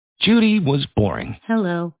Judy was boring.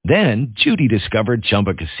 Hello. Then Judy discovered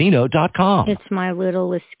ChumbaCasino.com. It's my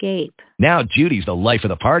little escape. Now Judy's the life of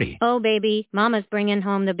the party. Oh, baby, mama's bringing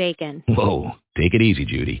home the bacon. Whoa, take it easy,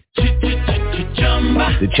 Judy.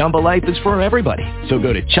 The Chumba life is for everybody. So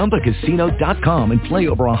go to ChumbaCasino.com and play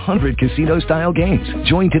over 100 casino-style games.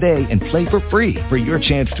 Join today and play for free for your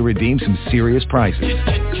chance to redeem some serious prizes.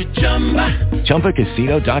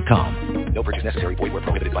 ChumbaCasino.com. No purchase necessary. Void where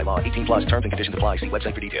prohibited by law. 18 plus terms and conditions apply. See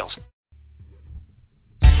website for details.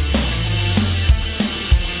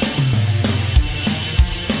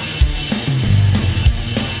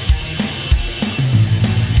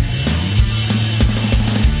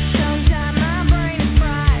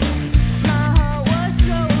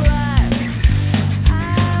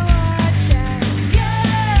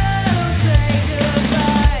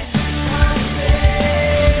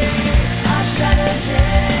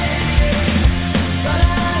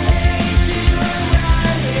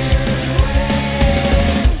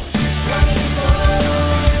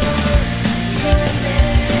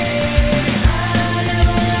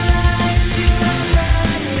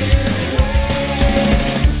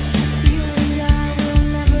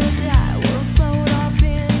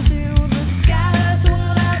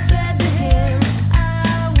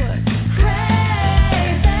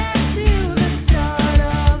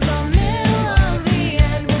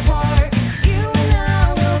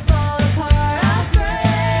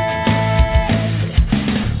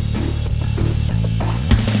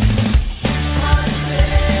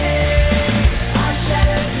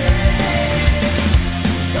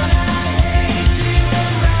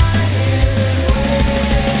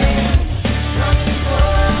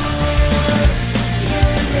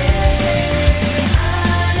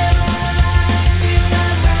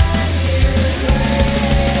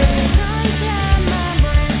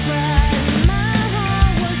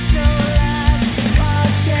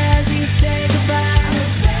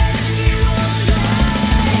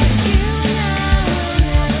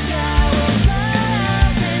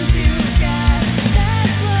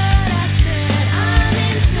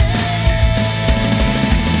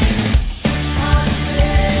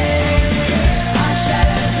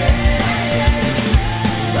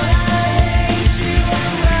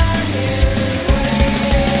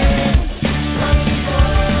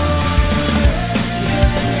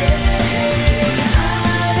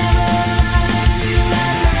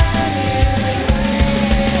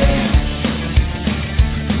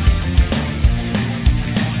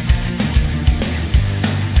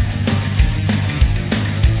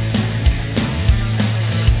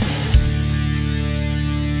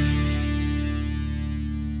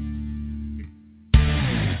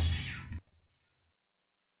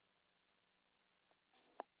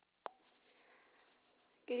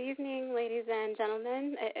 Good evening, ladies and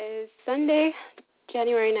gentlemen. It is Sunday,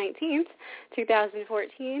 January 19th,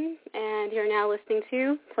 2014, and you're now listening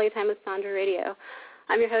to Playtime with Sandra Radio.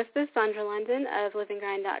 I'm your hostess, Sandra London of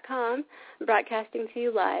LivingGrind.com, broadcasting to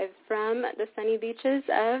you live from the sunny beaches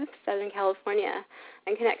of Southern California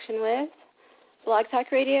in connection with Blog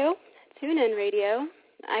Talk Radio, TuneIn Radio,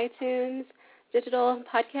 iTunes, Digital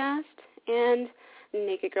Podcast, and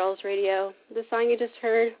Naked Girls Radio. The song you just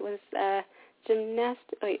heard was Gymnasium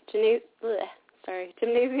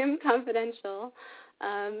Confidential,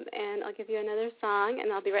 and I'll give you another song,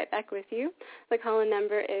 and I'll be right back with you. The call-in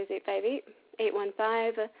number is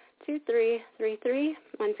 858-815-2333.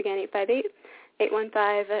 Once again,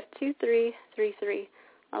 858-815-2333.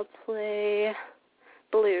 I'll play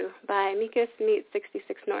Blue by Mikas Meets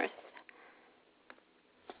 66 North.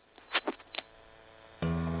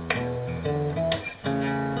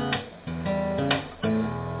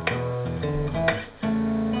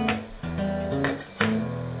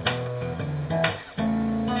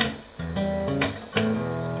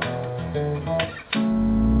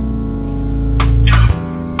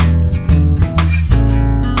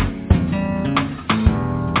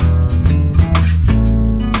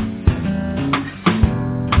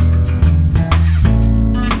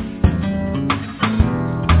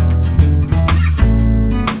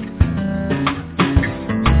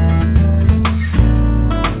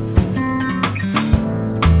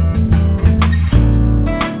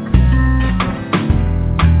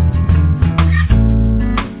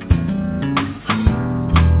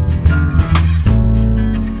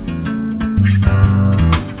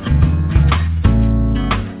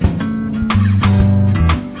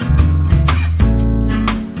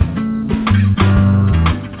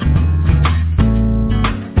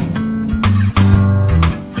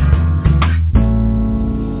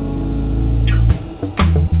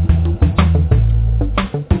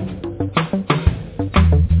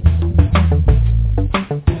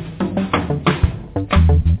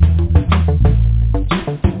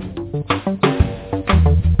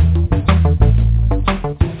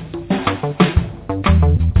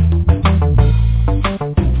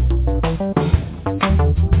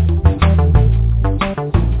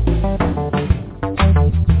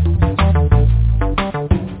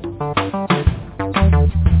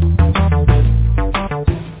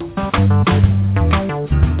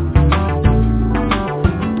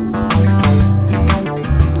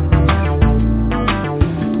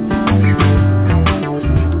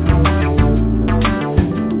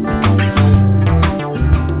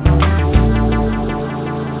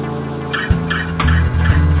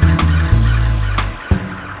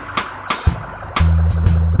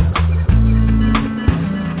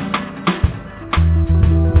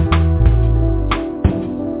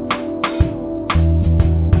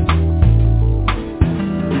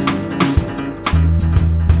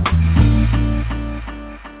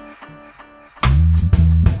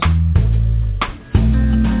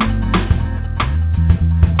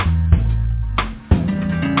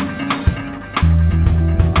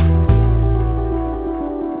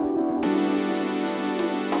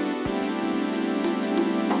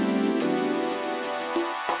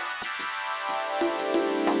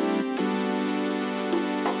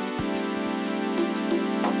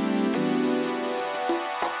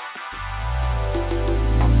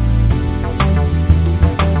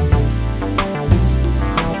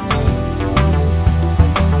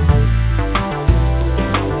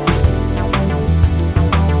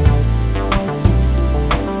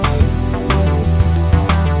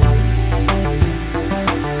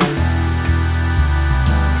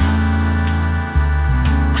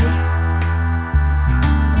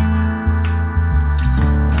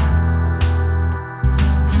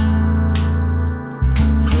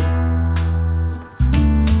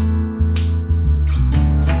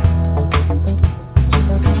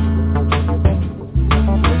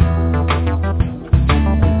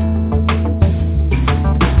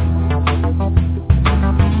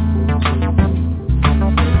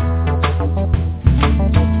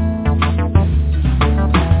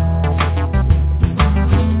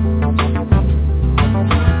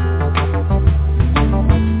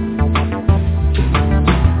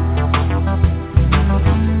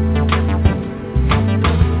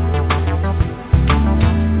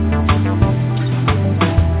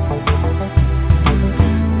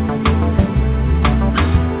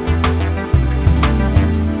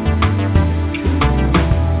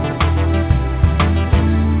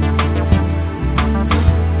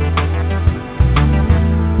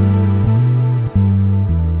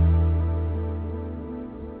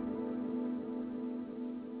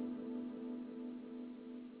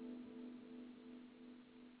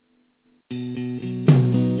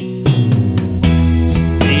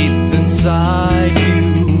 inside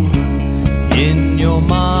you, in your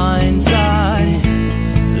mind's eye,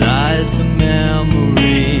 lies the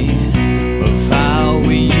memory of how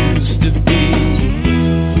we used to be,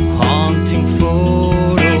 haunting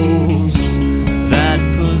photos that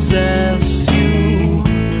possess you,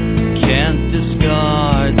 can't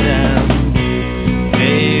discard them,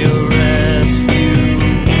 they arrest you.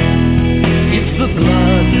 It's the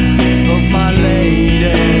blood of my lady.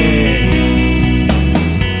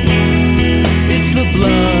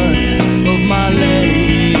 Blood of my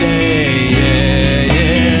lady, yeah,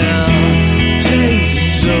 yeah.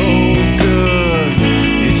 Tastes so good,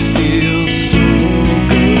 it feels so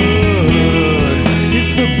good.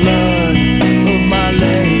 It's the blood of my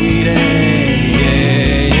lady, yeah,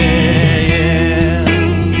 yeah, yeah.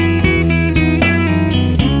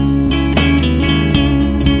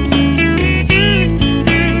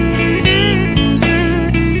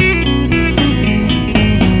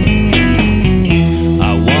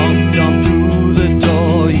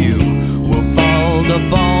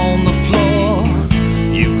 On the floor,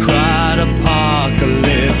 you cried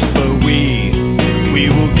apocalypse, but we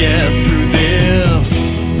will get through this.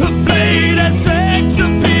 The blade that sex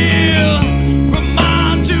appeal,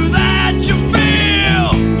 remind you that you feel.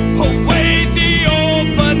 Await the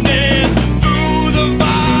opening through the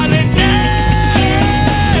violent days.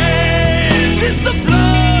 It's the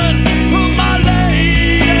blood of my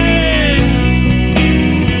lady.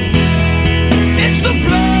 It's the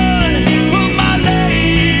blood of my lady.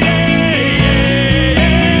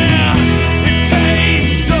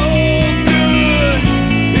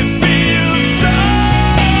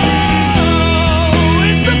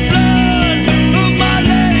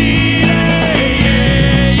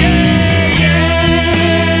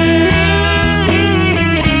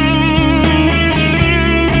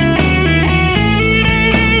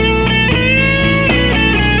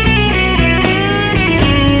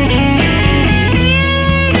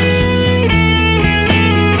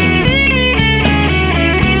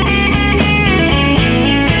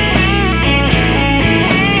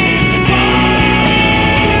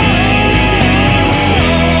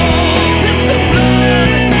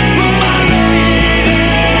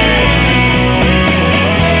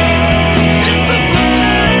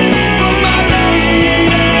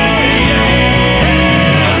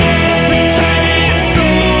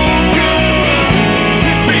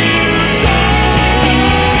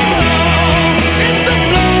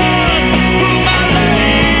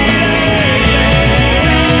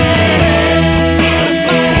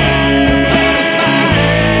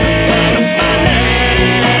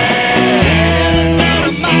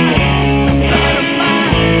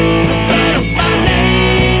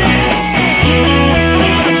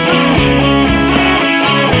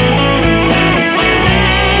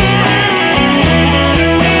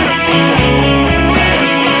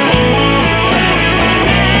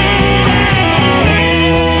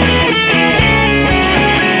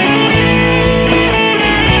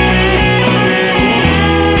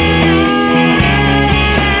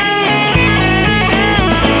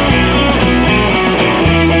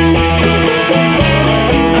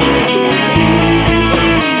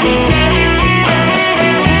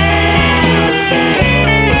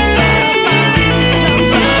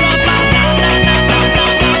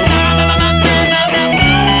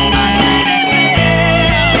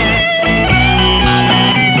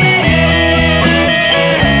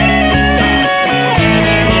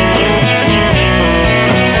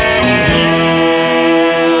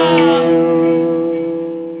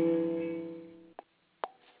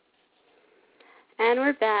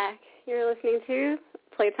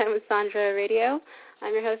 Playtime with Sandra Radio.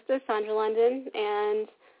 I'm your hostess, Sandra London, and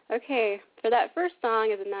okay, for that first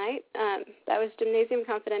song of the night, that was Gymnasium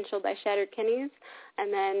Confidential by Shattered Kennies,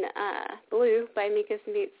 and then Blue by Mikas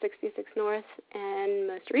Meets 66 North, and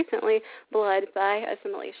most recently, Blood by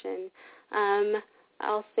Assimilation.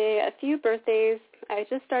 I'll say a few birthdays. I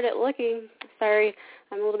just started looking. Sorry,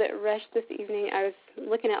 I'm a little bit rushed this evening. I was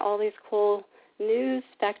looking at all these cool news,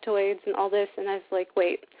 factoids, and all this, and I was like,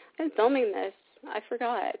 wait, I'm filming this. I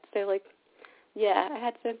forgot. So, like, yeah, I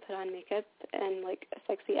had to put on makeup and, like, a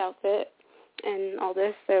sexy outfit and all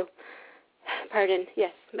this. So, pardon,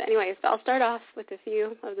 yes. But anyways, I'll start off with a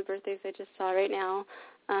few of the birthdays I just saw right now.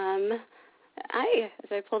 As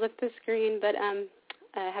I pulled up the screen, but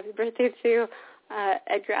happy birthday to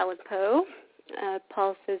Edgar Allan Poe,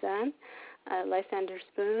 Paul Cézanne, Lysander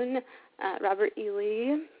Spoon, Robert E.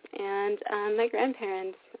 Lee, and my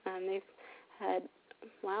grandparents. They've had,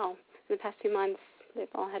 wow, in the past 2 months, they've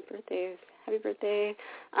all had birthdays. Happy birthday.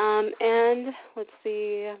 And let's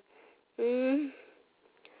see,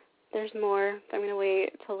 there's more. I'm going to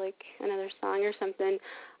wait till like another song or something.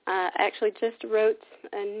 I actually just wrote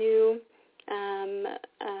a new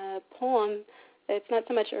poem. It's not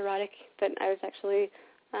so much erotic, but I was actually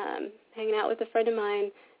hanging out with a friend of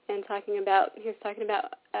mine and he was talking about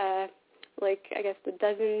like, I guess the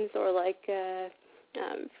dozens or like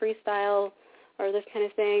freestyle or this kind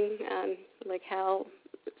of thing, like how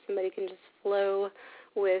somebody can just flow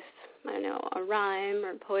with, I don't know, a rhyme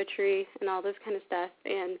or poetry and all this kind of stuff.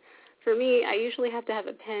 And for me, I usually have to have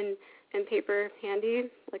a pen and paper handy.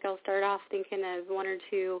 Like I'll start off thinking of one or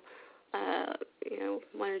two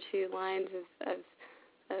lines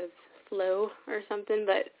of flow or something,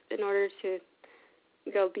 but in order to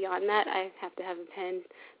go beyond that, I have to have a pen.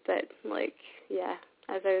 But like, yeah,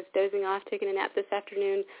 as I was dozing off, taking a nap this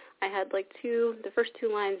afternoon, I had like the first two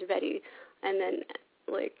lines ready, and then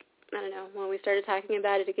like, I don't know, when we started talking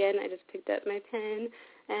about it again, I just picked up my pen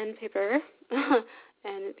and paper,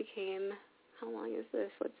 and it became, how long is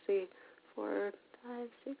this? Let's see, 4, 5,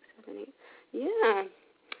 6, 7, 8. Yeah,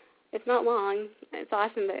 it's not long. It's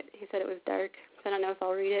awesome, but he said it was dark, so I don't know if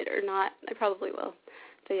I'll read it or not. I probably will.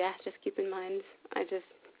 So yeah, just keep in mind, I just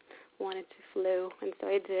wanted to flow, and so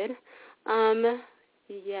I did.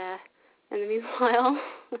 Yeah. And meanwhile,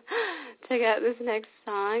 check out this next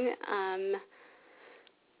song.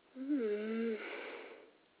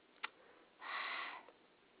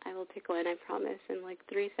 I will pick one, I promise, in like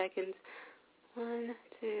 3 seconds. 1,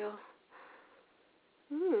 2.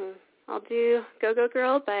 I'll do Go Go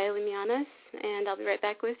Girl by Limianis, and I'll be right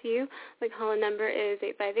back with you. The call-in number is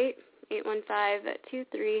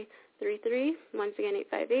 858-815-2333. Once again,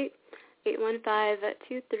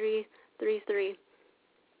 858-815-2333.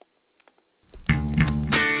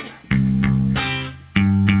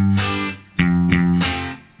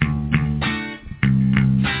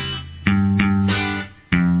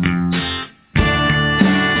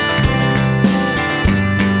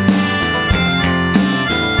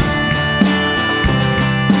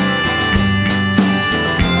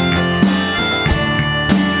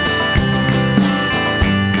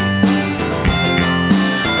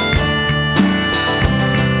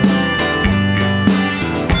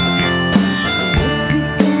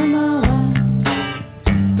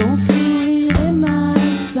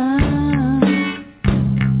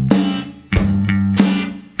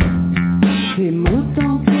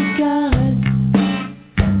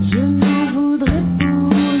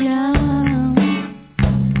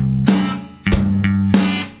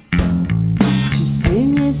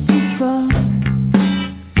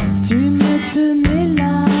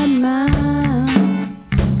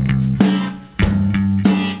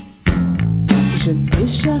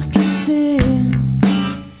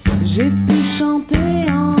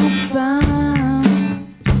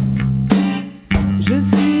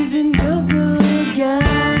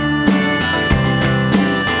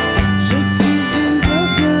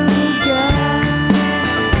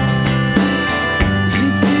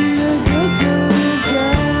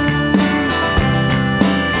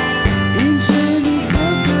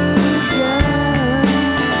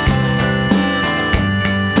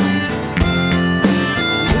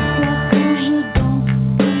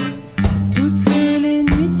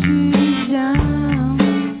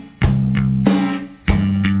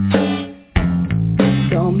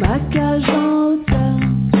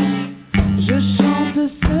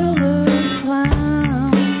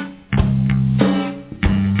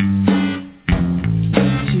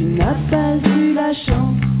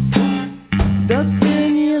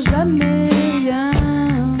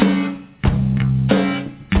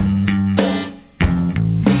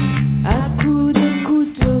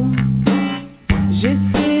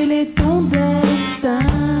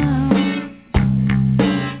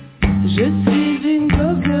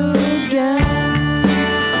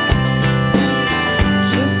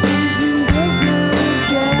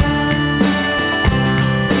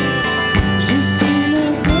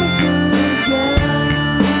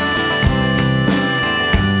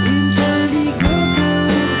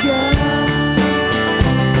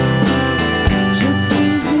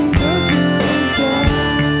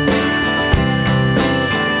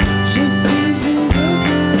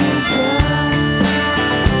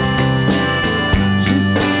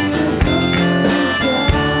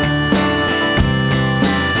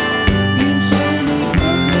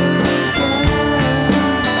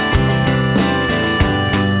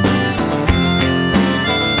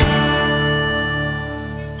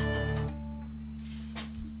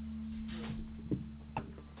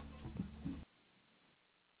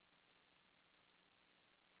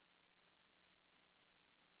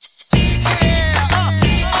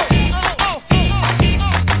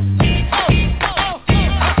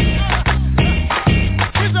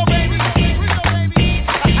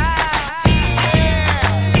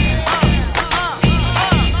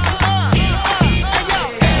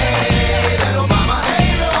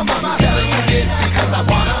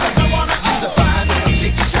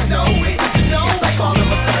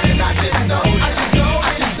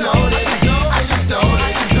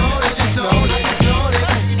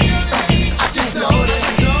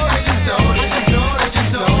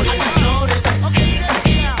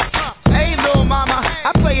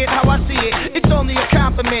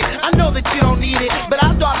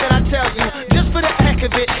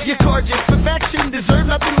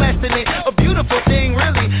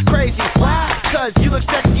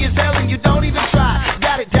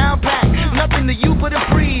 listen to you but a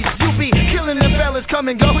breeze. You be killing the fellas, come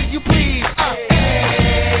and go as you please.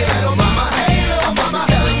 Hey, little mama,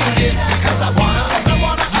 telling you this because I wanna.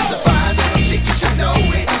 You's a fine little chick, you should know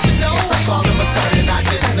it. Like all of a sudden I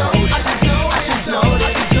just know it. I just know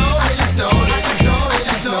it.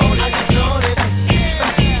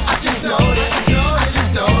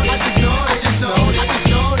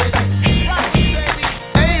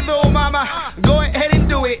 Hey, little mama, go ahead and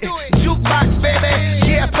do it. Jukebox,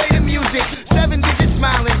 baby, yeah, play the music. 7 digits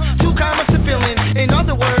smiling, 2 commas to fill in. In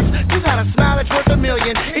other words, you got a smile that's worth $1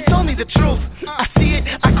 million. It's only the truth. I see it,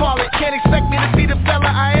 I call it. Can't expect me to be the fella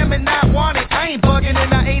I am and not want it. I ain't bugging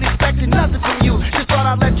and I ain't expecting nothing from you. Just thought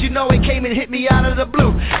I'd let you know it came and hit me out of the blue.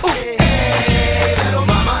 Ooh. Hey, little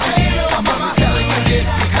mama, telling you this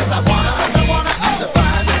because I wanna. You's a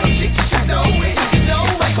fine little chick, you should know it.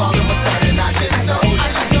 Like all of a sudden I just know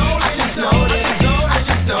it.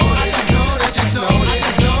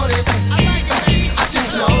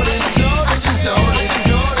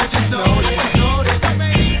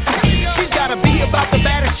 She's gotta be about the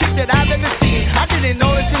baddest chick that I've ever seen. I didn't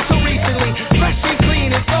notice until recently. Fresh and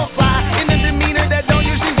clean and so fly, in a demeanor that don't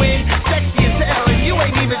usually win. Sexy as hell and you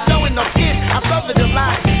ain't even showing no skin. I love it a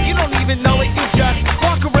lot. You don't even know it, you just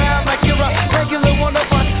walk around like you're a regular one of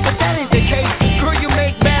us. But that ain't the case. Girl, you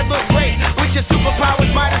make bad look great. With your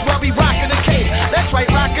superpowers, might as well be rocking a cape. That's right,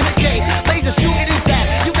 rocking a cape. Laser shooting is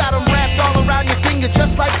that. You got them wrapped all around your finger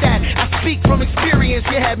just like that. I speak from experience,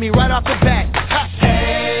 you had me right off the bat.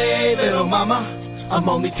 Hey, little mama, I'm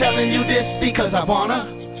only telling you this because I wanna.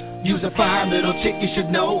 You's a fine little chick, you should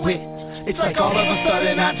know it. It's like all of a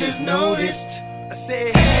sudden I just noticed. I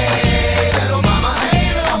say, hey, little mama,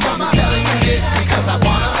 I'm only telling you this because I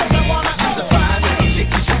wanna. You's a fine little chick,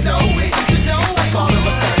 you should know it. Like all of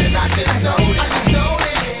a sudden I just noticed.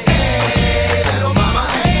 Hey, little mama,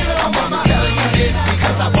 I'm only telling you this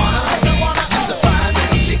because I wanna. You's a fine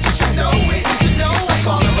little chick, you should know it. Like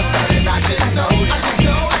all of a sudden I just noticed.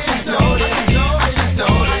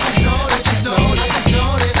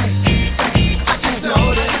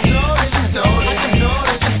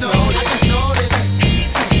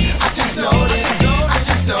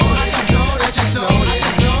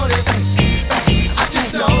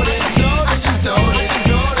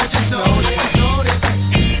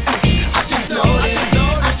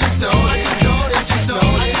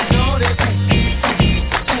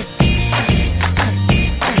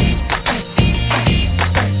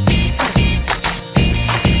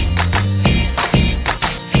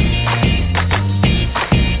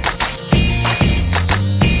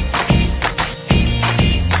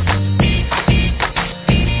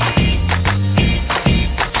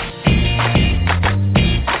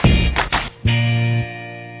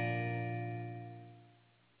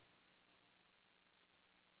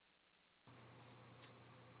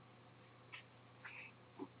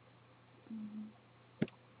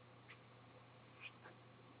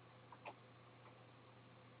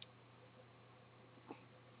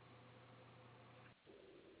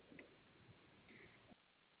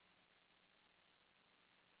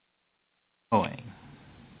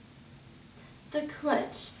 The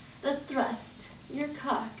clutch, the thrust, your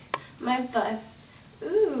cock, my bust.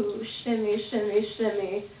 Ooh, shimmy, shimmy,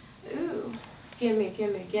 shimmy. Ooh, gimme,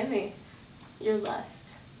 gimme, gimme. Your lust.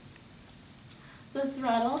 The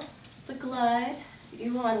throttle, the glide,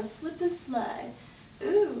 you wanna slip and slide.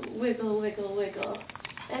 Ooh, wiggle, wiggle, wiggle.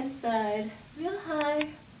 Inside, real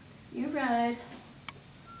high, you ride.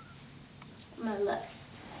 My lust.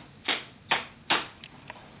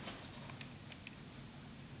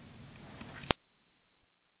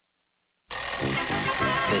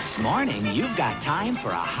 This morning, you've got time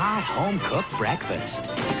for a hot home-cooked breakfast.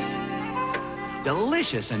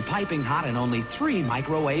 Delicious and piping hot in only 3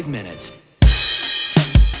 microwave minutes.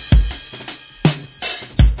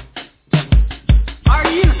 Are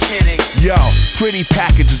you kidding? Yo, pretty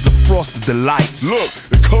packages of frosted delights. Look,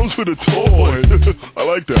 it comes with a toy. I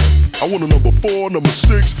like that. I want a number 4, number 6,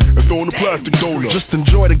 and throw in a plastic donut. Just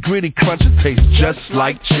enjoy the gritty crunch, it tastes just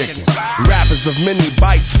like chicken. Wrappers of many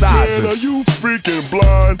bite sizes. Man, are you freaking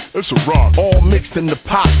blind? It's a rock. All mixed in the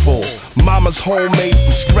pot full. Mama's homemade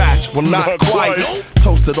from scratch. Well, not quite.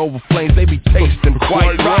 Toasted over flames, they be tasting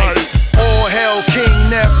quite right. All hail King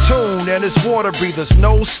Neptune and his water breathers.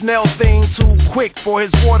 No snail thing too quick for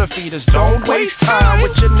his water feeders. Don't waste time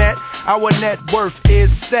with your net. Our net worth is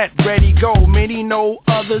set, ready, go. Many know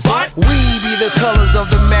others. What? We be the colors of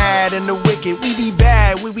the mad and the wicked. We be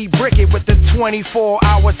bad, we brick it with the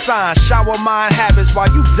 24-hour sign. Shower mind habits while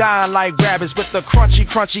you dine like rabbits with the crunchy,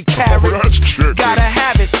 crunchy carrot. Gotta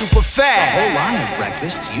have it super fast. A whole line of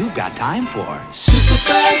breakfast you've got time for. Super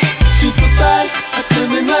fast, I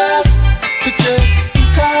couldn't enough. The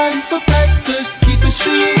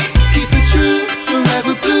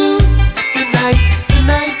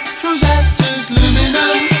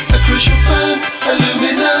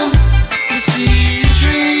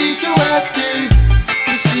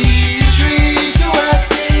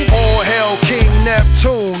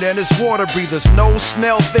is water breathers. No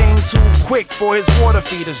smell thing too quick for his water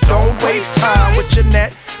feeders. Don't waste time with your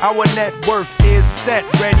net. Our net worth is set,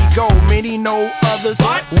 ready, go. Many know others.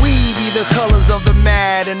 We be the colors of the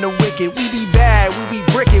mad and the wicked. We be bad, we be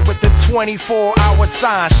bricket with the 24-hour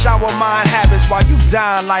sign. Shower mind habits while you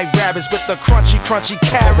dine like rabbits with the crunchy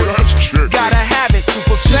carrots. Gotta have it,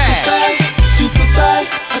 super fast. Super fast,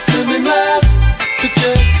 I come in love. But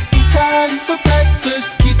just in time for breakfast.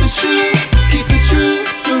 Keep it true,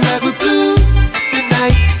 forever blue. The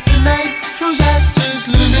night, rosactors,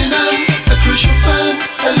 luminum. A crucial fun,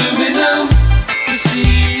 aluminum. The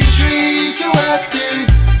sea is radioactive.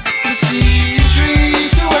 The sea is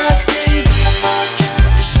radioactive.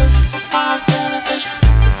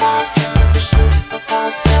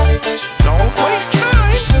 Don't waste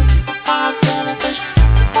time.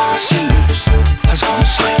 Let's go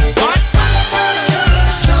say what?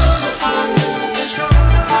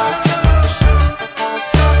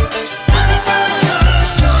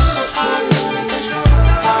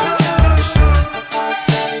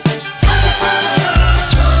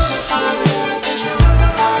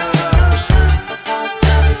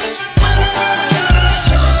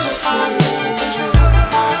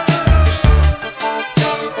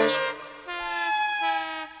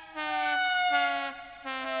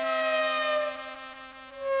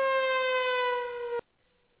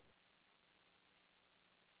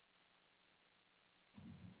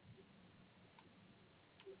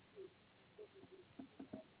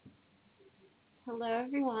 Hello,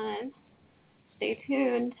 everyone. Stay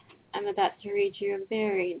tuned. I'm about to read you a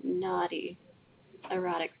very naughty,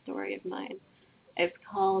 erotic story of mine. It's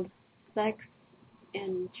called Sex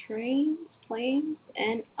in Trains, Planes,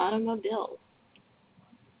 and Automobiles.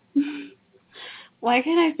 Why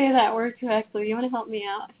can't I say that word correctly? You want to help me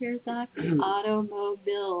out here, Zach?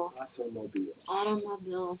 Automobile.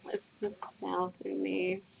 Automobile. It's just south in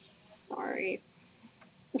me. Sorry.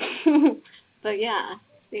 But yeah,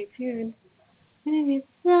 stay tuned. It's going to be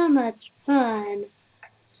so much fun.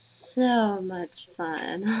 So much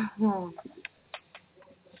fun.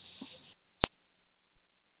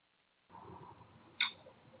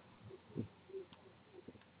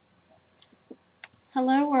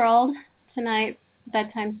 Hello, world. Tonight's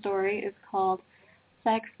bedtime story is called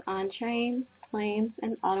Sex on Trains, Planes,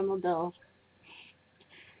 and Automobiles.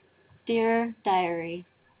 Dear Diary.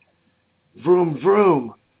 Vroom,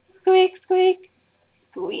 vroom. Squeak, squeak.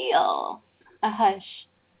 Squeal. A hush.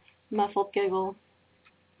 Muffled giggle.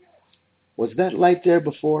 Was that light there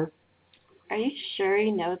before? Are you sure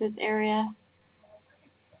you know this area?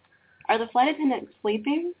 Are the flight attendants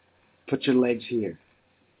sleeping? Put your legs here.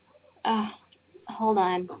 Oh, hold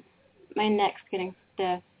on. My neck's getting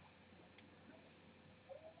stiff.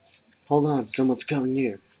 Hold on, someone's coming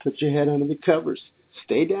near. Put your head under the covers.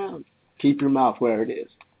 Stay down. Keep your mouth where it is.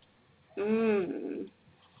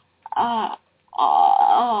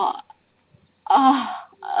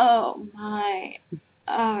 Oh my.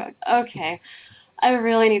 Okay. I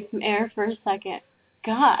really need some air for a second.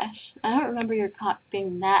 Gosh, I don't remember your cock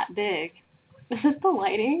being that big. Is this the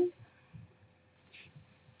lighting?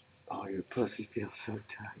 Oh, your pussy feels so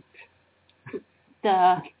tight.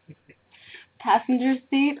 Duh. Passenger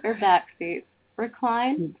seat or back seat?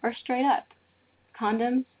 Recline or straight up?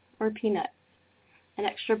 Condoms or peanuts? An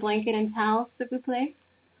extra blanket and towel, s'il vous plaît?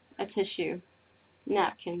 A tissue.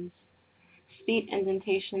 Napkins. Feet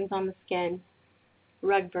indentations on the skin.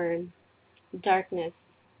 Rug burn. Darkness.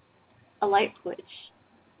 A light switch.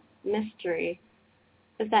 Mystery.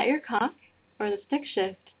 Is that your cock or the stick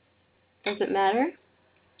shift? Does it matter?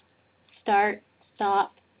 Start,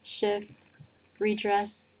 stop, shift, redress,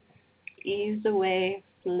 ease away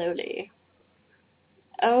slowly.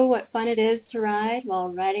 Oh, what fun it is to ride while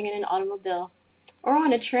riding in an automobile or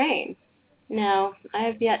on a train. Now, I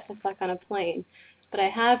have yet to fuck on a plane, but I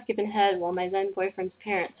have given head while my then boyfriend's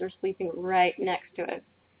parents are sleeping right next to it.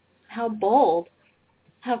 How bold.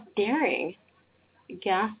 How daring.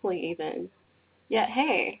 Ghastly even. Yet,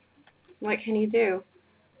 hey, what can you do?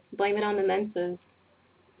 Blame it on the menses.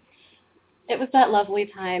 It was that lovely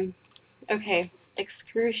time. Okay,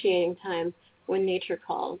 excruciating time when nature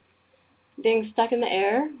calls. Being stuck in the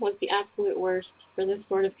air was the absolute worst for this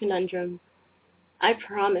sort of conundrum. I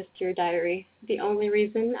promise, dear diary, the only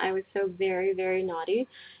reason I was so very, very naughty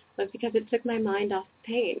was because it took my mind off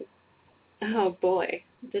pain. Oh boy,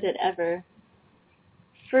 did it ever.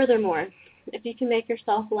 Furthermore, if you can make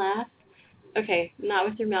yourself laugh, okay, not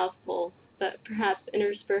with your mouth full, but perhaps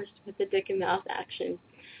interspersed with the dick and mouth action,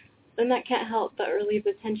 then that can't help but relieve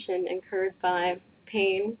the tension incurred by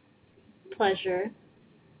pain, pleasure,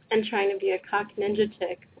 and trying to be a cock ninja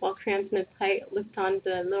chick while cramped in a tight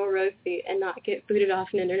Lufthansa low row seat and not get booted off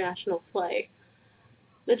an international flight.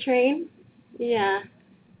 The train? Yeah,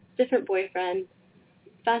 different boyfriend.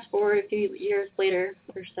 Fast forward a few years later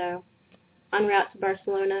or so, en route to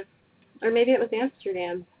Barcelona, or maybe it was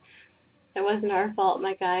Amsterdam. It wasn't our fault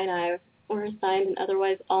my guy and I were assigned an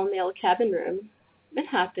otherwise all-male cabin room. It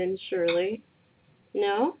happened, surely.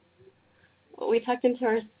 No? We tucked into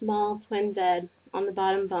our small twin bed on the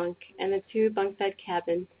bottom bunk in the two-bunk bed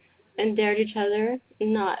cabin and dared each other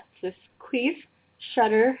not to queef,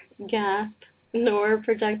 shudder, gasp, nor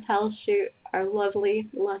projectile shoot our lovely,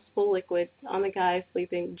 lustful liquids on the guy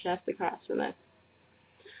sleeping just across from us.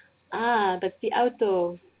 Ah, but the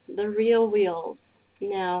auto, the real wheels.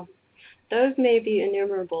 Now, those may be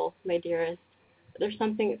innumerable, my dearest. There's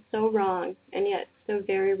something so wrong and yet so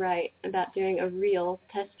very right about doing a real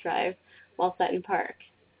test drive while set in park.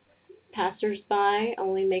 Passers-by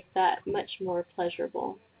only make that much more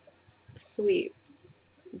pleasurable, sweet,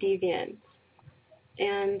 deviant,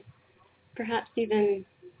 and perhaps even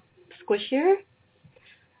squishier.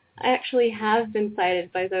 I actually have been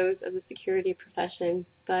cited by those of the security profession,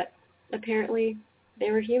 but apparently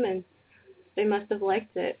they were human. They must have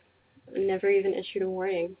liked it and never even issued a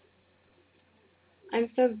warning. I'm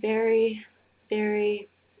so very, very,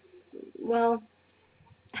 well,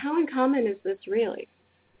 how uncommon is this really?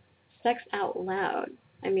 Sex out loud.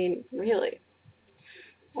 I mean, really.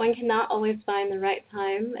 One cannot always find the right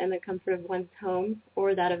time and the comfort of one's home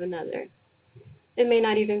or that of another. It may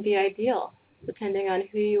not even be ideal, depending on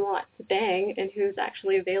who you want to bang and who's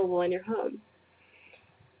actually available in your home.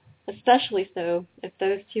 Especially so if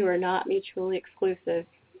those two are not mutually exclusive.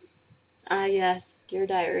 Ah yes, dear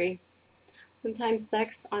diary. Sometimes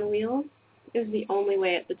sex on wheels is the only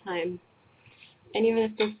way at the time. And even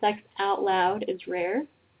if the sex out loud is rare,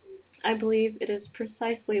 I believe it is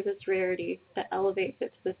precisely this rarity that elevates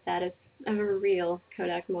it to the status of a real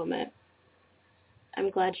Kodak moment. I'm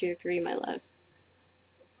glad you agree, my love.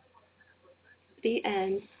 The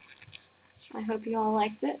end. I hope you all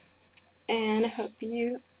liked it, and I hope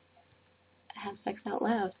you have sex out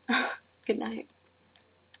loud. Good night.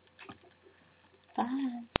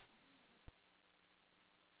 Bye.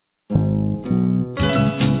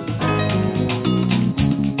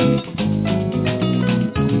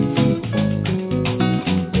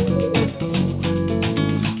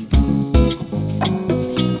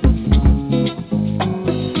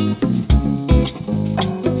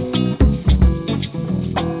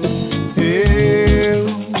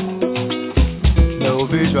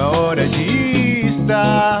 Vejo a hora de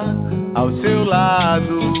estar ao seu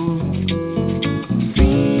lado.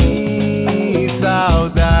 Sim,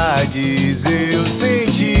 saudades eu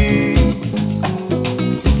senti.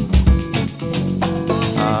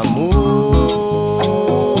 Amor,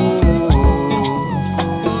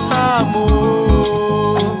 amor,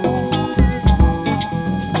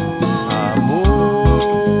 amor,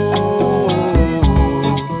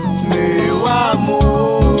 meu amor.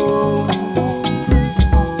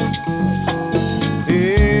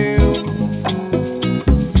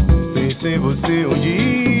 Você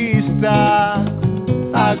onde está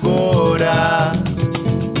agora?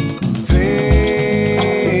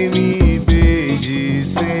 Vem, me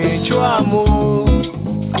beije, sente o amor,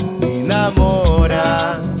 me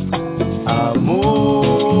namora.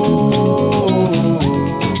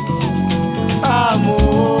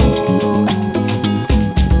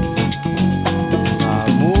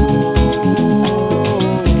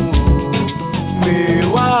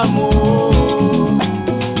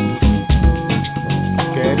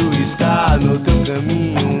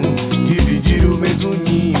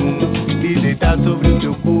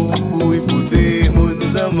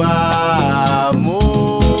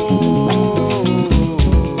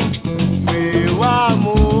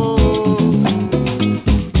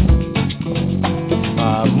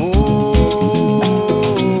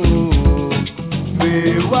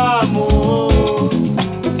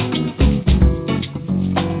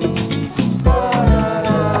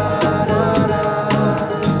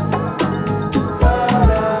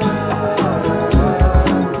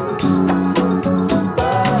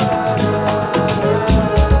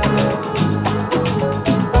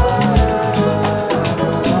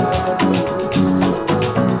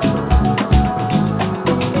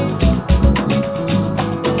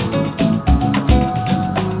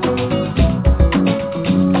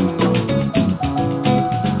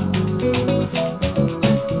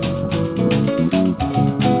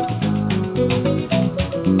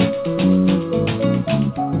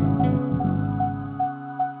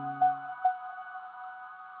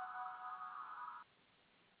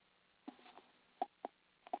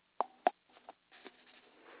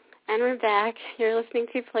 And we're back. You're listening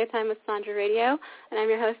to Playtime with Sandra Radio, and I'm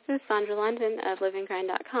your hostess, Sandra London of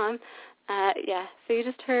livingrind.com. So you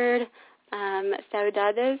just heard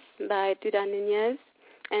Saudades by Duda Nunez,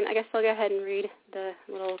 and I guess I'll go ahead and read the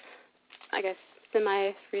little,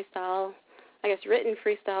 semi-freestyle, written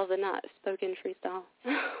freestyle, but not spoken freestyle,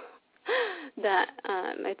 that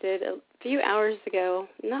I did a few hours ago,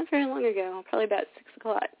 not very long ago, probably about 6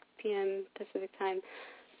 o'clock p.m. Pacific time,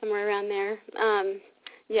 somewhere around there.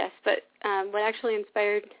 Yes, but what actually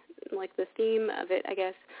inspired, the theme of it, I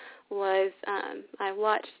guess, was I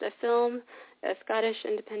watched a film, a Scottish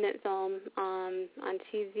independent film on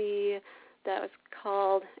TV that was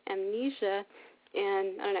called Amnesia,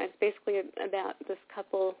 and I don't know, it's basically about this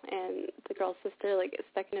couple and the girl's sister,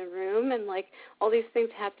 stuck in a room, and, all these things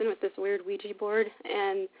happen with this weird Ouija board,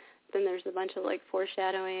 and then there's a bunch of,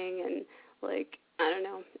 foreshadowing and, I don't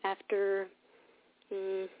know, after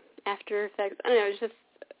effects. I don't know, it's just,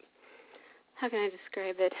 how can I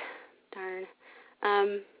describe it? Darn.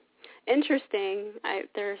 Interesting.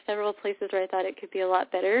 There are several places where I thought it could be a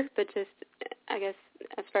lot better, but just, I guess,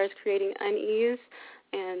 as far as creating unease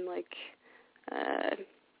and,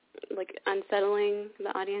 unsettling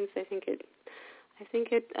the audience, I think it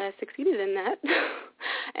succeeded in that.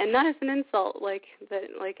 And not as an insult, but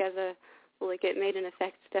as a, it made an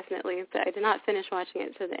effect, definitely. But I did not finish watching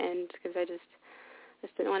it to the end because I just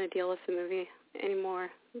didn't want to deal with the movie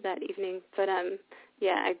anymore that evening. But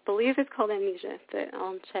I believe it's called Amnesia, but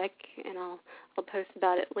I'll check and I'll post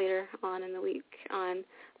about it later on in the week on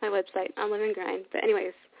my website on Live and Grind. But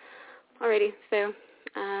anyways, alrighty, so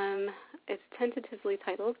it's tentatively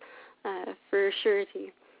titled For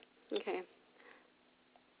Surety. Okay.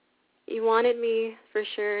 You wanted me for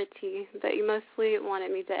surety, but you mostly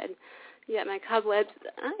wanted me dead. Yet my cobwebs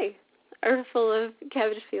are full of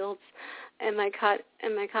cabbage fields, and my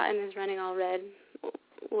cotton is running all red.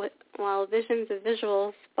 While visions of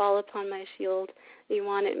visuals fall upon my shield, you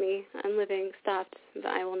wanted me, unliving, stopped, but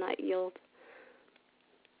I will not yield.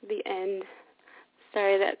 The end.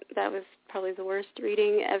 Sorry, that was probably the worst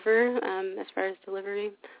reading ever, as far as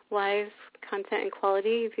delivery-wise, content and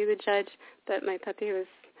quality, be the judge, but my puppy was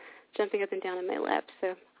jumping up and down in my lap,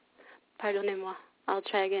 so pardonnez-moi. I'll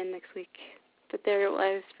try again next week. But there it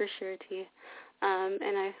was, for surety.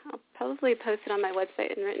 And I'll probably post it on my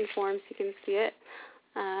website in written form so you can see it.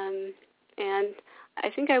 And I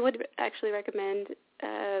think I would actually recommend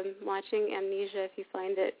watching Amnesia if you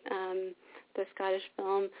find it, the Scottish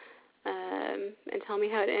film, and tell me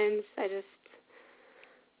how it ends. I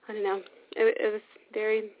don't know. It was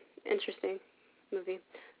very interesting movie.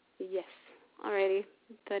 Yes. Alrighty.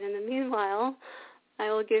 But in the meanwhile, I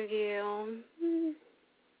will give you...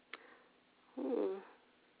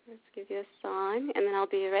 let's give you a song, and then I'll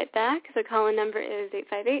be right back. The call-in number is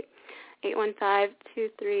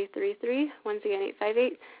 858-815-2333. Once again,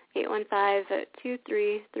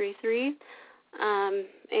 858-815-2333.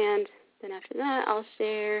 And then after that, I'll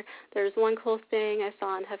share, there's one cool thing I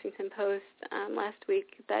saw on Huffington Post last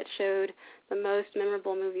week that showed the most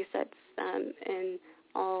memorable movie sets in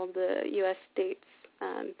all the U.S. states,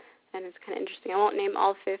 and it's kind of interesting. I won't name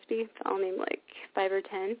all 50, but I'll name 5 or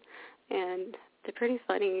 10, and they're pretty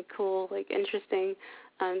funny, cool, interesting,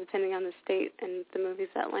 depending on the state and the movies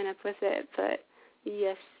that line up with it. But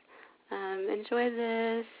yes, enjoy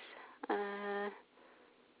this.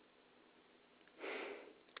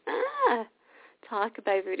 Talk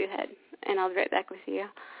by Voodoo Head, and I'll be right back with you.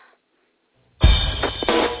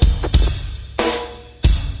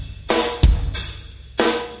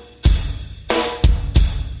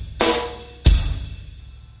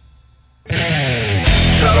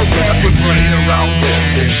 Running around this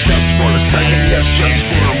just for a second, yes, just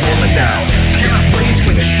for a moment now. Can I please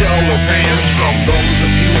win a show of hands from those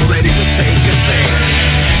of you ready to take a stand?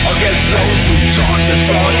 Against those who taunt and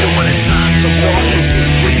thought you when it's time to walk, you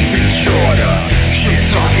keep breathing shorter. Shit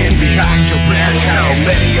talking behind your back, how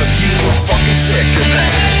many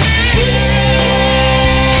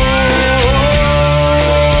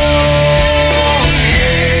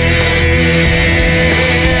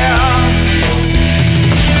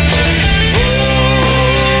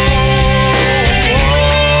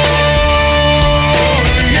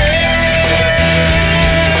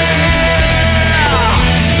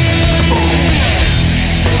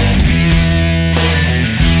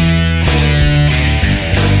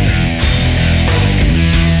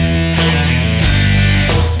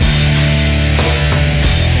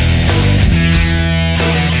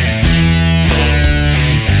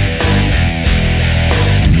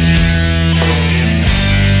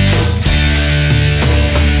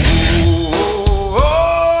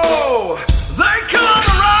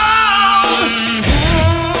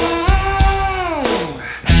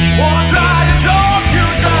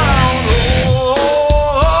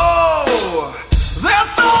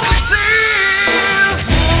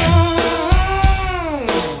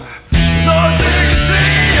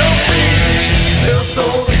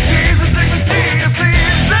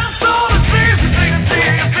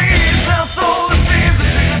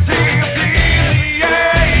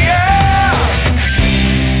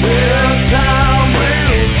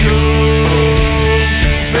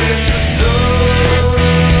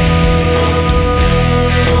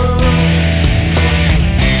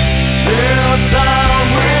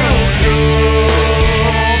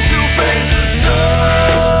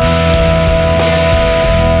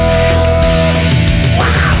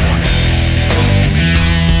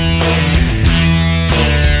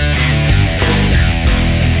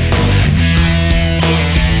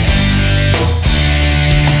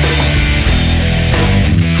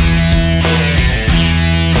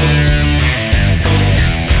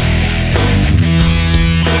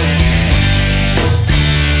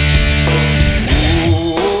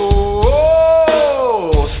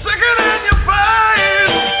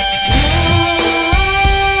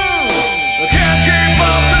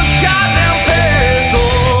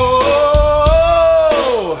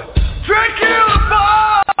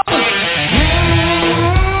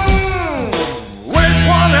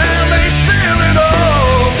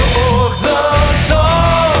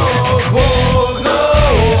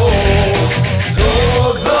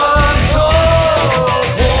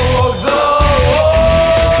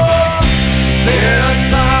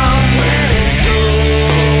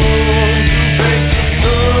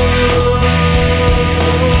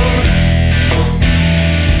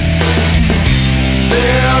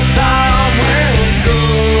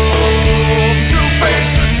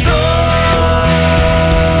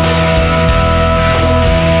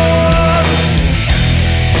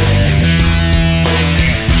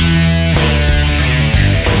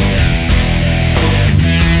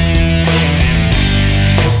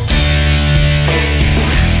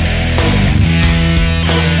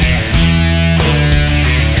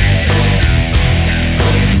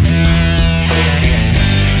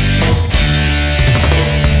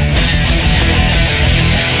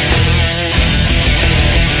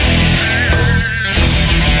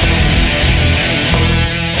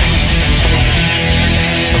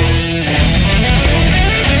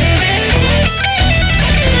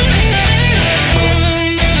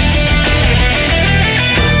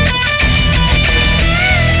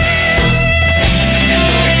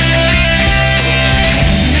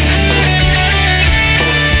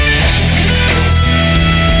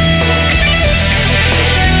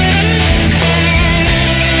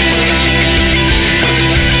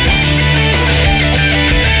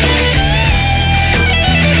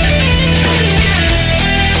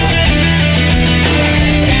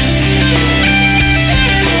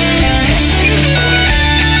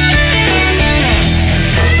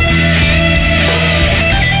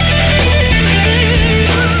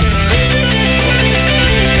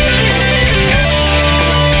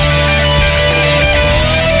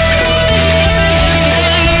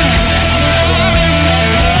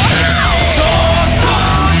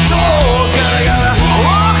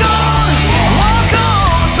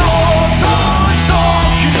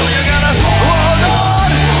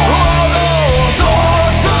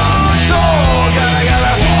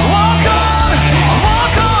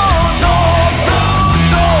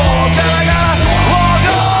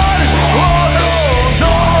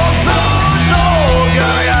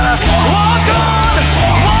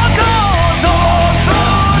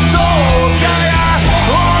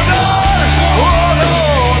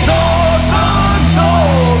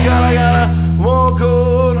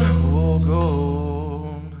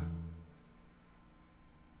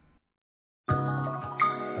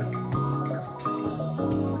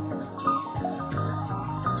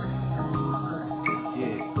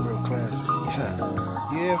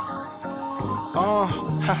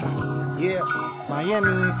Yeah,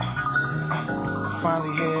 Miami,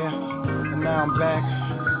 finally here, and now I'm back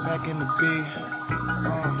in the B.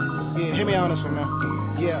 Yeah, hit me on this one, man.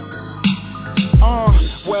 Yeah.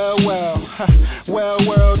 Well,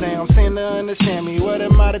 damn, seem to understand me. What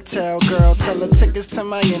am I to tell, girl? Tell her tickets to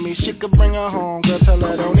Miami, she could bring her home. Girl, tell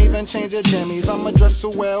her don't even change her jimmies. I'ma dress her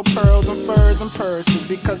well, pearls and furs and purses,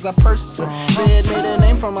 because I persevered, made a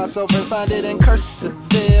name for myself and signed it in cursive.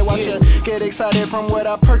 Yeah, watch her get excited from what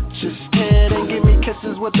I purchased. Yeah, and give me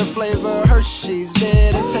kisses with the flavor of Hershey's.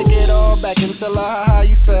 Yeah, and take it all back and tell her how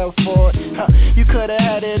you fell for it. You could've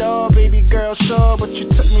had it all, baby girl, sure, but you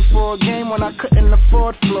took me for a game when I couldn't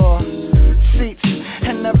afford floor seats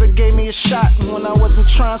and never gave me a shot when I wasn't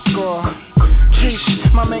trying to score.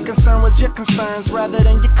 Jeez, my main concern was your concerns rather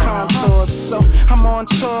than your contours. So I'm on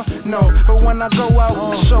tour, no, but when I go out,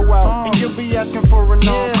 I show out, and you'll be asking for an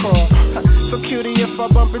encore. So cutie, if I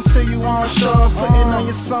bump into you on shore, putting on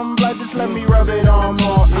your sunblock, just let me rub it on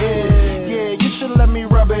more. Yeah, you should let me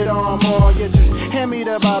rub it on more. Yeah, just hand me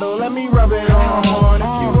the bottle, let me rub it on more. And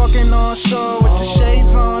if you walking on shore with your shades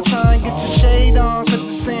on, try and get your shade on, cause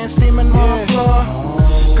the sand steaming on the floor.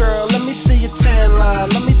 Girl, let me see your tan line,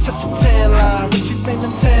 let me touch your tan line. What you think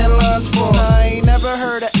them tan lines for? I ain't never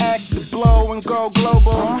heard of act to blow and go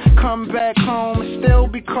global. Come back home and still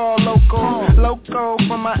be called local. Loco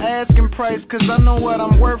for my asking price, cause I know what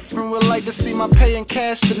I'm worth and would like to see my pay in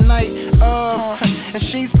cash tonight. And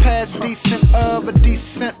she's past decent, but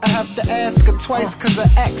decent. I have to ask her twice, cause her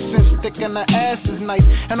accent's thick and her ass is nice.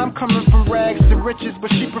 And I'm coming from rags to riches, but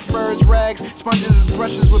she prefers rags. Sponges and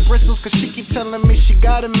brushes with bristles, cause she keep telling me she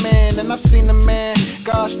got a man. And I've seen a man,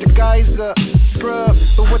 gosh, the guy's a scrub.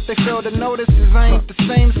 But what they fail to notice is I ain't the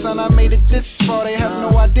same son. I made it this far, they have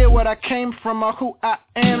no idea what I came from or who I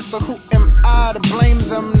am. So who am I to blame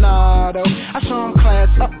them? Nah, though, I show them class,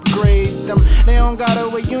 upgrade them. They don't gotta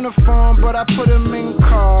wear uniform, but I put them in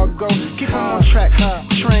cargo. Keep them on track,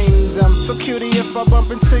 train them. So cutie, if I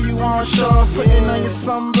bump into you on shore, putting on your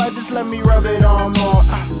sunblock, just let me rub it on more.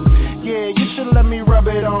 Yeah, you should let me rub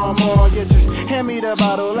it on more. Yeah, just hand me the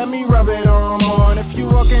bottle, let me rub it on more. And if you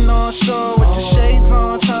walking on shore with your shades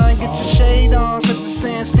on, try and get your shade on, cause the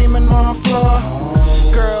sand steaming on the floor.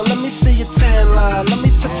 Girl, let me see your tan line, let me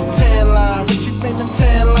touch your tan line. What you think them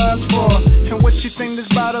tan lines for? And what you think this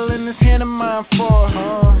bottle in this hand of mine for?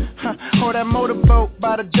 Or that motorboat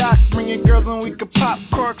by the dock, bringing girls and we could pop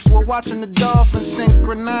corks. We're watching the dolphins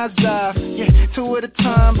synchronize dive. Yeah, two at a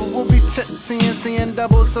time, but we'll be tipsy and seeing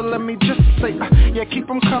doubles. So let me just say, yeah, keep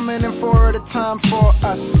them coming and four at a time for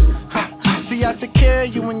us. See, I take care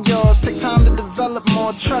of you and yours. Take time to develop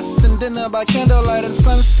more trust. And dinner by candlelight and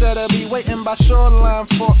sunset. I'll be waiting by shoreline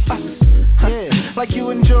for us. Yeah, like you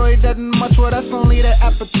enjoyed that much. Well, that's only the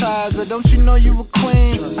appetizer. Don't you know you a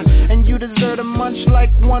queen? And you deserve a munch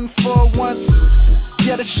like one for once.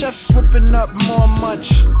 Yeah, the chef's whipping up more munch.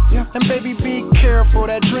 And baby, be careful.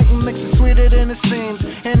 That drink mix is sweeter than it seems.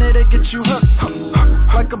 And it'll get you hooked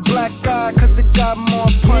like a black eye, cause it got more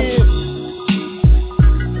punch.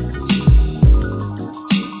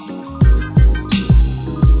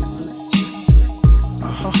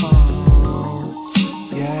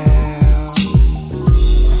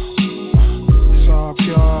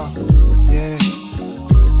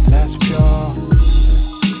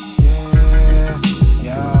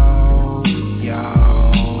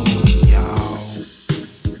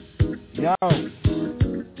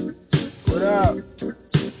 What up?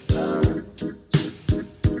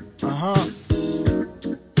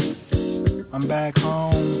 I'm back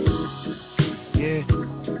home. Yeah.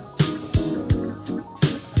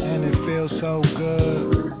 And it feels so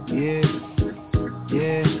good. Yeah.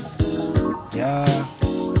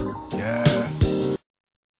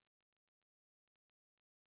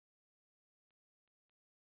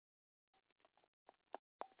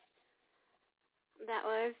 That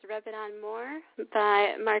was Rub It On More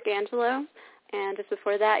by Mark Angelo, and just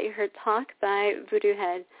before that you heard Talk by Voodoo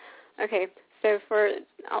Head. Okay, so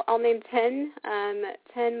I'll name 10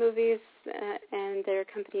 movies and their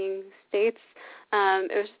accompanying states.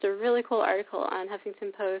 It was just a really cool article on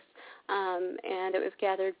Huffington Post, and it was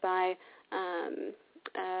gathered by a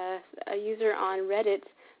user on Reddit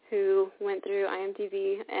who went through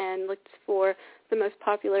IMDb and looked for the most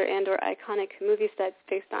popular and or iconic movie sets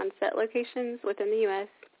based on set locations within the U.S.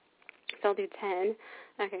 So I'll do 10.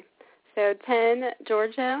 Okay. So 10,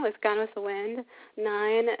 Georgia with Gone with the Wind.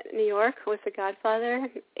 9, New York with The Godfather.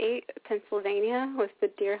 8, Pennsylvania with The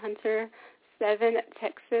Deer Hunter. 7,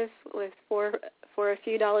 Texas with For a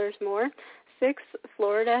Few Dollars More. 6,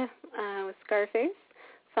 Florida with Scarface.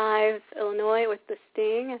 5, Illinois with The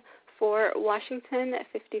Sting. 4, Washington at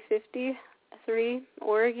 50-50. 3,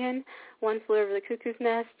 Oregon, 1, Flew Over the Cuckoo's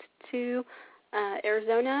Nest, 2,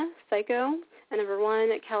 Arizona, Psycho, and number 1,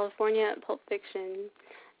 California, Pulp Fiction.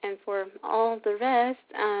 And for all the rest,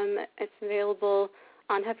 it's available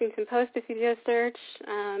on Huffington Post if you do a search,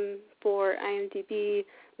 for IMDb,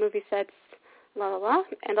 movie sets,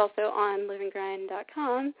 and also on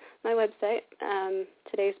livingrind.com, my website.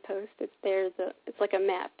 Today's post, it's there. It's like a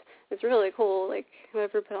map. It's really cool. Like,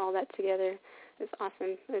 whoever put all that together is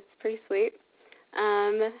awesome. It's pretty sweet.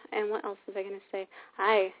 And what else was I going to say?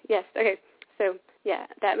 Yes, okay. So, yeah,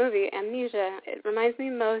 that movie, Amnesia, it reminds me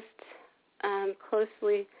most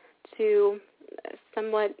closely to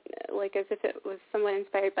somewhat, like as if it was somewhat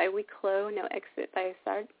inspired by Huis Clos, No Exit by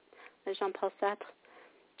Jean-Paul Sartre.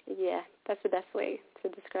 Yeah, that's the best way to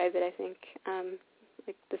describe it, I think,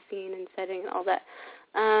 like the scene and setting and all that.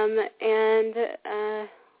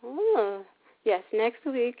 Yes, next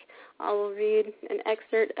week I will read an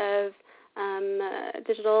excerpt of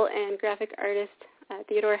digital and graphic artist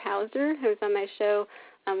Theodore Hauser, who was on my show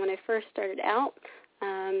when I first started out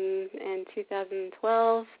in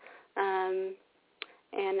 2012, and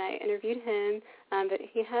I interviewed him, but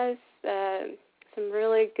he has some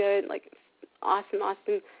really good, like, awesome,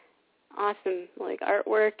 like,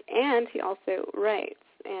 artwork, and he also writes.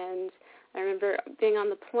 And I remember being on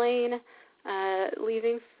the plane,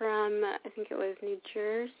 leaving from, I think it was New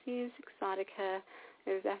Jersey's Exotica.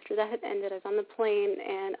 It was after that had ended. I was on the plane,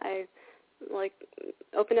 and I, like,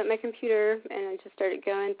 opened up my computer, and I just started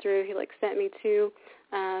going through. He, like, sent me 2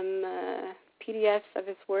 PDFs of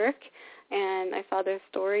his work, and I saw those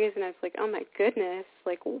stories, and I was like, oh, my goodness,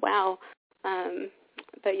 like, wow.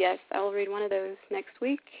 But, yes, I will read one of those next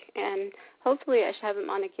week, and hopefully I should have him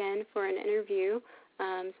on again for an interview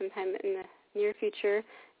sometime in the near future,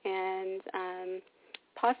 and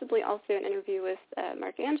possibly also an interview with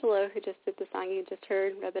Mark Angelo, who just did the song you just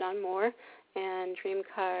heard, Rub It On More, and Dream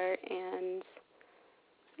Car, and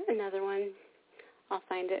another one. I'll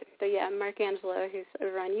find it. But, yeah, Mark Angelo, who's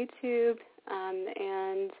over on YouTube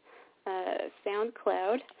and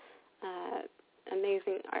SoundCloud.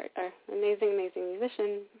 Amazing art, amazing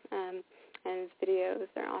musician, and his videos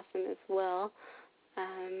are awesome as well.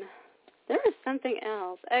 There was something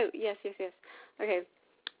else. Oh, yes. Okay,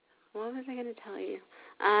 what was I going to tell you?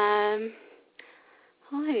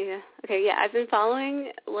 Okay, yeah, I've been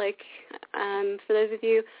following, like, for those of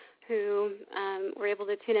you who were able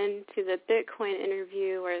to tune in to the Bitcoin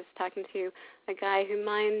interview where I was talking to a guy who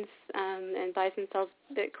mines and buys and sells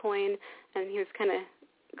Bitcoin, and he was kind of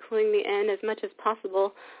cluing me in as much as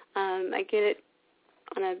possible. I get it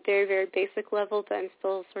on a very, very basic level, but I'm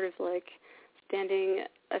still sort of like standing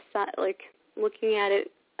aside, like looking at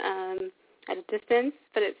it at a distance,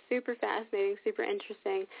 but it's super fascinating, super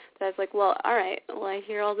interesting. So I was like, well, all right, well, I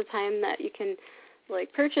hear all the time that you can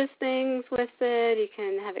like purchase things with it, you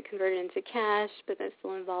can have it converted into cash, but that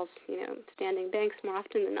still involves, standing banks more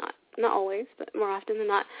often than not. Not always, but more often than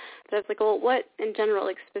not. So I was like, well, what in general,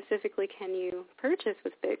 like specifically, can you purchase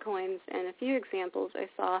with Bitcoins? And a few examples I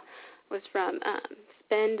saw was from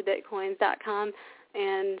spendbitcoins.com,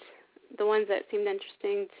 and the ones that seemed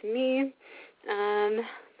interesting to me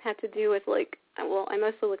had to do with, like, well, I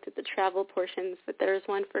mostly looked at the travel portions, but there's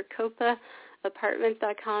one for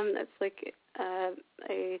copaapartments.com that's like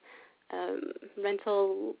a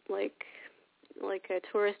rental, like a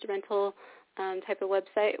tourist rental type of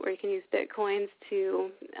website where you can use Bitcoins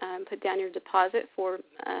to put down your deposit for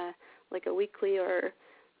like a weekly or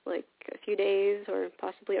like a few days or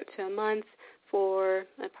possibly up to a month for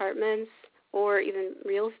apartments or even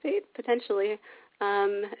real estate potentially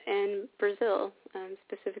in Brazil,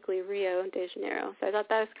 specifically Rio de Janeiro. So I thought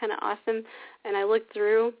that was kind of awesome, and I looked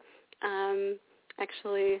through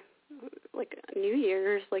actually like New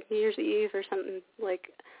Year's Eve or something,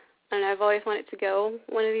 like, I don't know, I've always wanted to go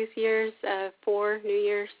one of these years for New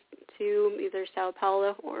Year's to either Sao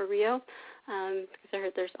Paulo or Rio, because I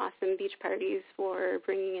heard there's awesome beach parties for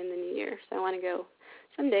bringing in the New Year. So I want to go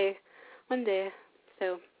someday, one day.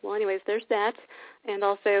 So, well, anyways, there's that. And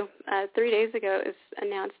also, 3 days ago, it was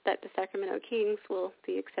announced that the Sacramento Kings will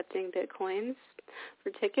be accepting Bitcoins for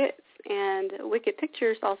tickets. And Wicked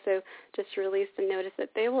Pictures also just released a notice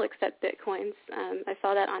that they will accept Bitcoins. I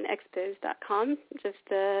saw that on xbiz.com just,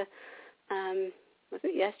 was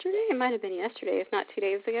it yesterday? It might have been yesterday, if not 2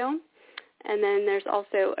 days ago. And then there's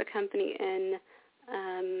also a company in,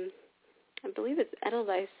 I believe it's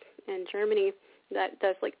Edelweiss in Germany that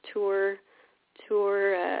does like tour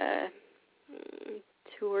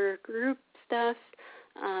group stuff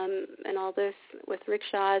and all this with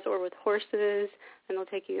rickshaws or with horses, and they'll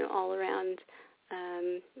take you all around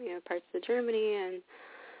parts of Germany and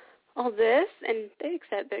all this, and they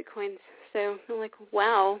accept Bitcoins. So I'm like,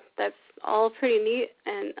 wow, that's all pretty neat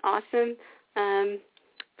and awesome.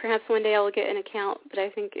 Perhaps one day I will get an account, but I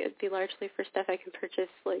think it'd be largely for stuff I can purchase,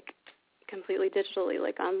 like, completely digitally,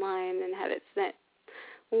 like online, and have it sent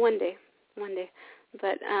one day.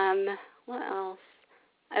 But what else?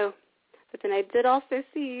 Oh, but then I did also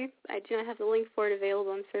see, I do not have the link for it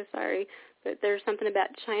available, I'm so sorry, but there's something about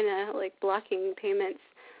China, like, blocking payments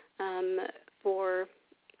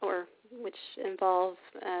which involve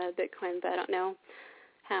Bitcoin, but I don't know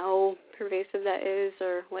how pervasive that is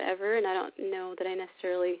or whatever, and I don't know that I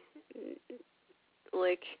necessarily,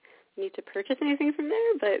 like, need to purchase anything from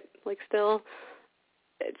there, but, like, still,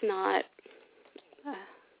 it's not,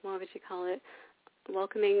 what would you call it,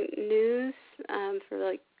 welcoming news for,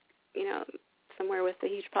 like, you know, somewhere with a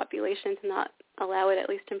huge population to not allow it, at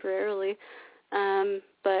least temporarily.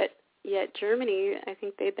 But yet Germany, I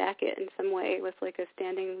think they back it in some way with, like, a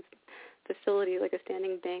standing facility, like a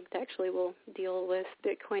standing bank that actually will deal with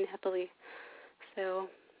Bitcoin happily. So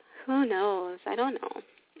who knows? I don't know.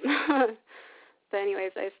 But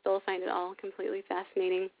anyways, I still find it all completely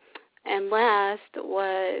fascinating. And last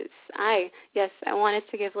was I wanted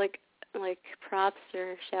to give like props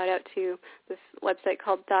or shout out to this website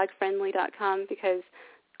called dogfriendly.com because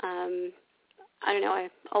I don't know, I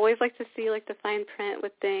always like to see like the fine print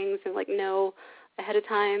with things and like know ahead of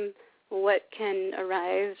time what can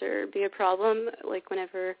arise or be a problem, like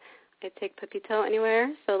whenever I take Pepito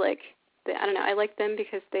anywhere. So like I don't know, I like them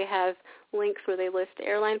because they have links where they list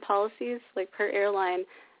airline policies, like per airline,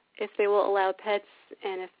 if they will allow pets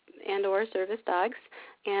and or service dogs,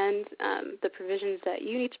 and the provisions that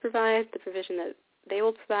you need to provide, the provision that they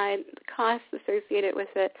will provide, the costs associated with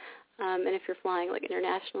it, and if you're flying like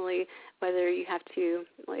internationally, whether you have to,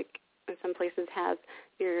 like in some places, have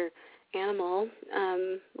your animal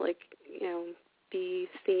like, you know, be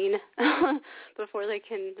seen before they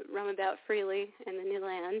can roam about freely in the new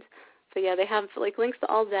land. So yeah, they have like links to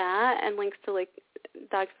all that and links to like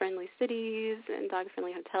dog-friendly cities and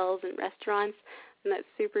dog-friendly hotels and restaurants, and that's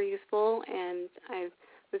super useful. And I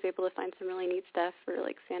was able to find some really neat stuff for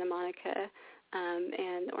like Santa Monica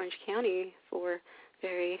and Orange County for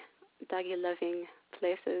very doggy-loving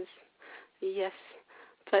places. Yes,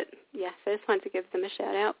 but yes, I just wanted to give them a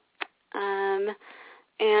shout-out.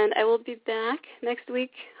 And I will be back next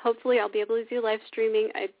week. Hopefully I'll be able to do live streaming.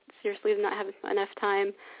 I seriously do not have enough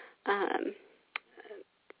time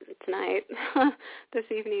tonight, this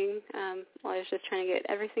evening, while I was just trying to get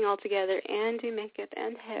everything all together and do makeup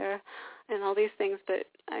and hair and all these things. But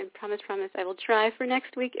I promise, I will try for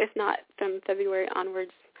next week. If not, from February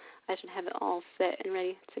onwards, I should have it all set and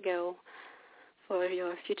ready to go for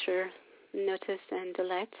your future notice and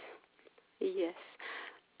delight. Yes.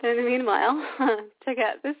 But in the meanwhile, check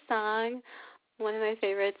out this song, one of my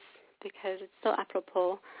favorites because it's so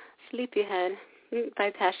apropos, Sleepyhead by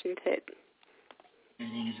Passion Pit.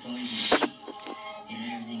 Everything is going to be,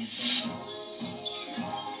 and everything is going to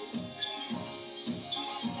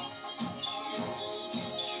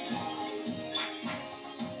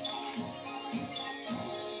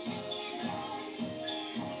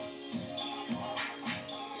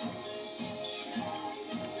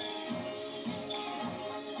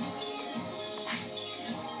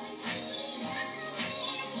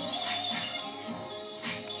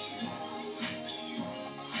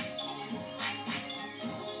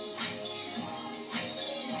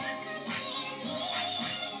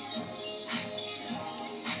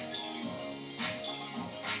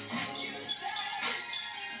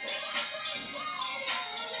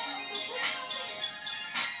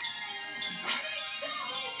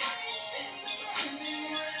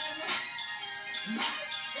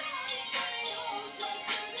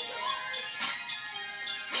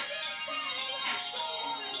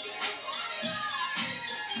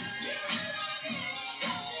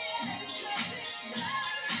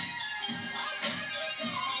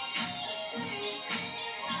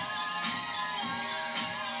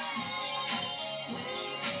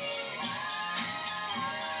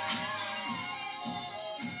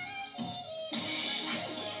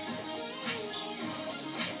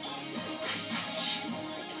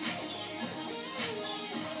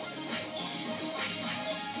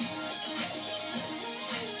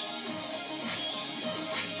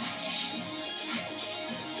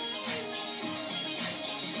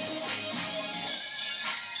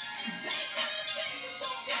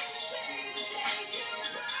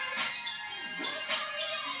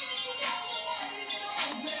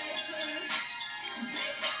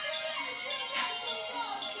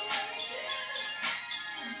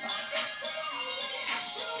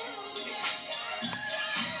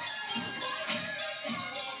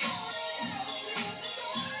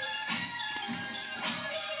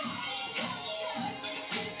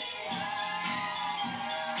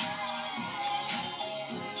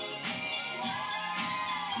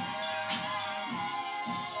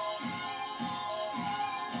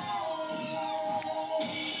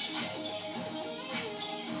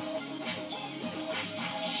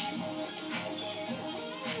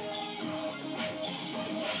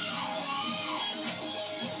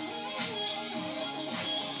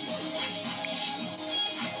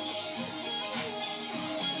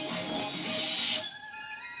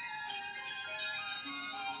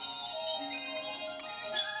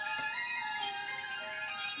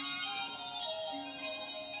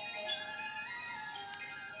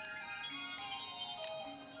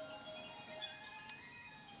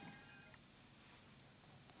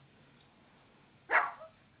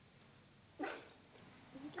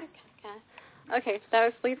Okay, that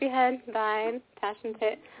was Sleepyhead by Passion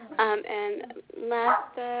Pit. And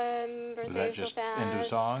last birthday. Was that just end of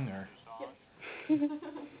song, or?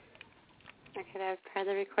 Okay, that was part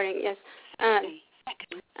of the recording. Yes.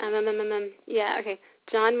 Yeah. Okay.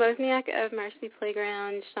 John Wozniak of Marcy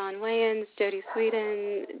Playground, Sean Wayans, Jodie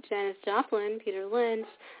Sweeten, Janis Joplin, Peter Lynch,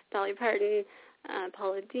 Dolly Parton,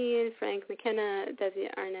 Paula Dean, Frank McKenna, Desi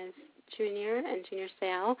Arnaz Jr. and Junior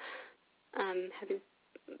Seau. Happy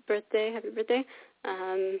birthday.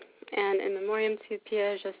 And in memoriam to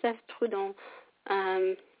Pierre-Joseph Proudhon.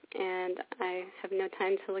 And I have no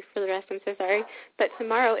time to look for the rest. I'm so sorry. But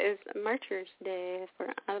tomorrow is Martyrs' Day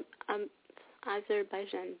for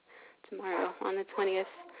Azerbaijan. Tomorrow on the 20th.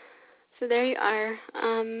 So there you are.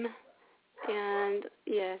 And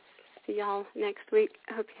yes, see y'all next week.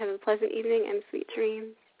 I hope you have a pleasant evening and sweet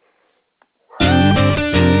dreams.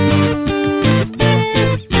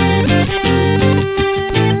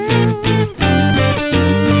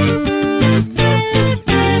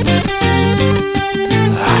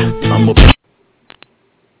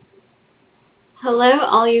 Hello,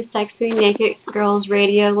 all you sexy Naked Girls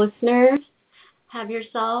Radio listeners. Have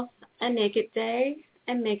yourself a naked day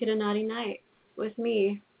and make it a naughty night with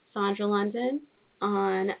me, Sandra London,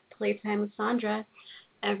 on Playtime with Sandra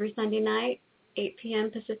every Sunday night, 8 p.m.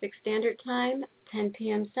 Pacific Standard Time, 10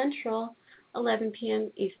 p.m. Central, 11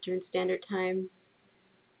 p.m. Eastern Standard Time.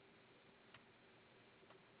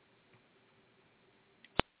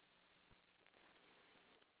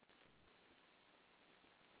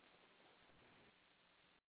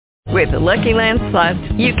 With the Lucky Land Slots,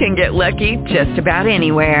 you can get lucky just about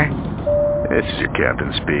anywhere. This is your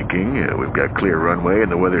captain speaking. We've got clear runway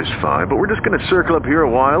and the weather's fine, but we're just going to circle up here a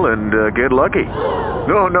while and get lucky.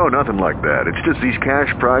 No, nothing like that. It's just these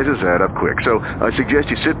cash prizes add up quick. So I suggest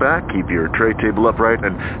you sit back, keep your tray table upright,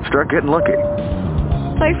 and start getting lucky.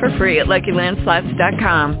 Play for free at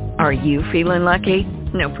LuckyLandSlots.com. Are you feeling lucky?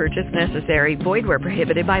 No purchase necessary. Void where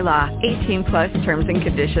prohibited by law. 18+ terms and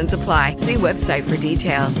conditions apply. See website for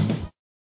details.